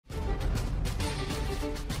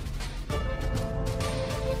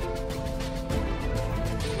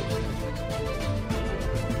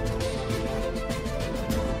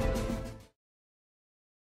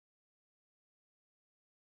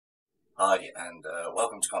Hi, and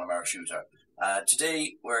welcome to Connemara Shooter.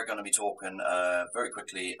 Today we're going to be talking very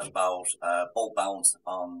quickly about bolt bounce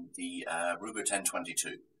on the Ruger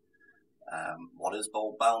 1022. What is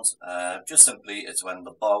bolt bounce? Just simply, it's when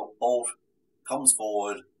the bolt comes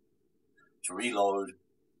forward to reload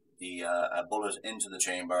the bullet into the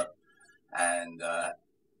chamber, and the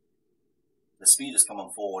speed is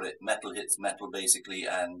coming forward. Metal hits metal basically,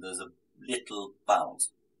 and there's a little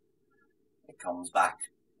bounce. It comes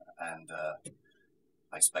back, and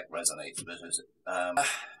I expect resonates a bit.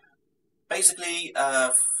 Basically,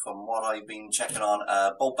 from what I've been checking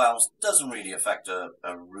on, bolt bounce doesn't really affect a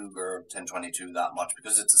Ruger 1022 that much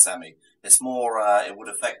because it's a semi. It's more, it would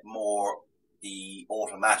affect more the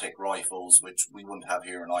automatic rifles, which we wouldn't have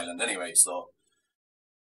here in Ireland anyway. So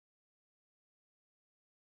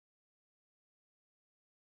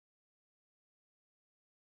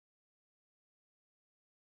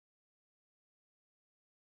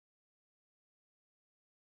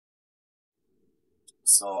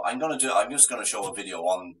I'm just gonna show a video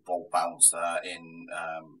on bolt bounce in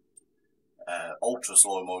ultra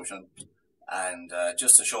slow motion, and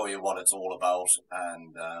just to show you what it's all about,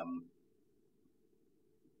 and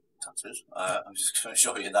that's it. I'm just gonna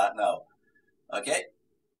show you that now. Okay.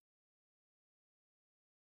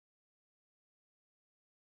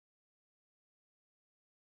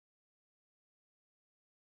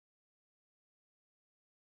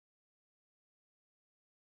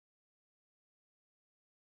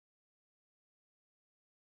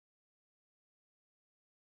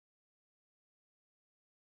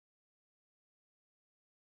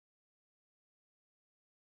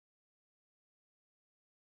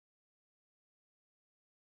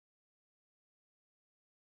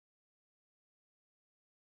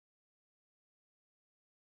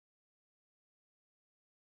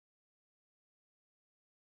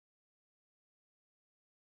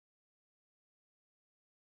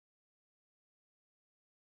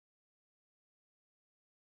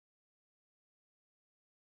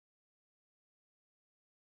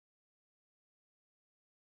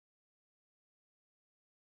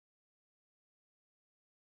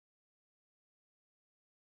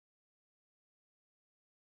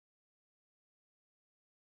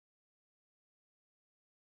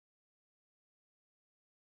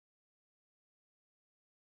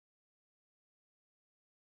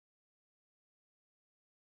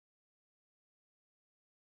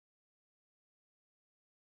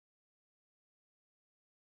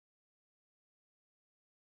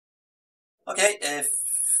 Okay, if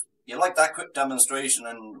you like that quick demonstration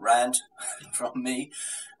and rant from me,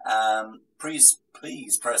 please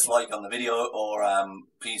press like on the video, or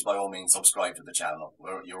please by all means subscribe to the channel.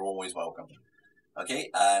 You're always welcome. Okay,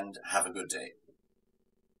 and have a good day.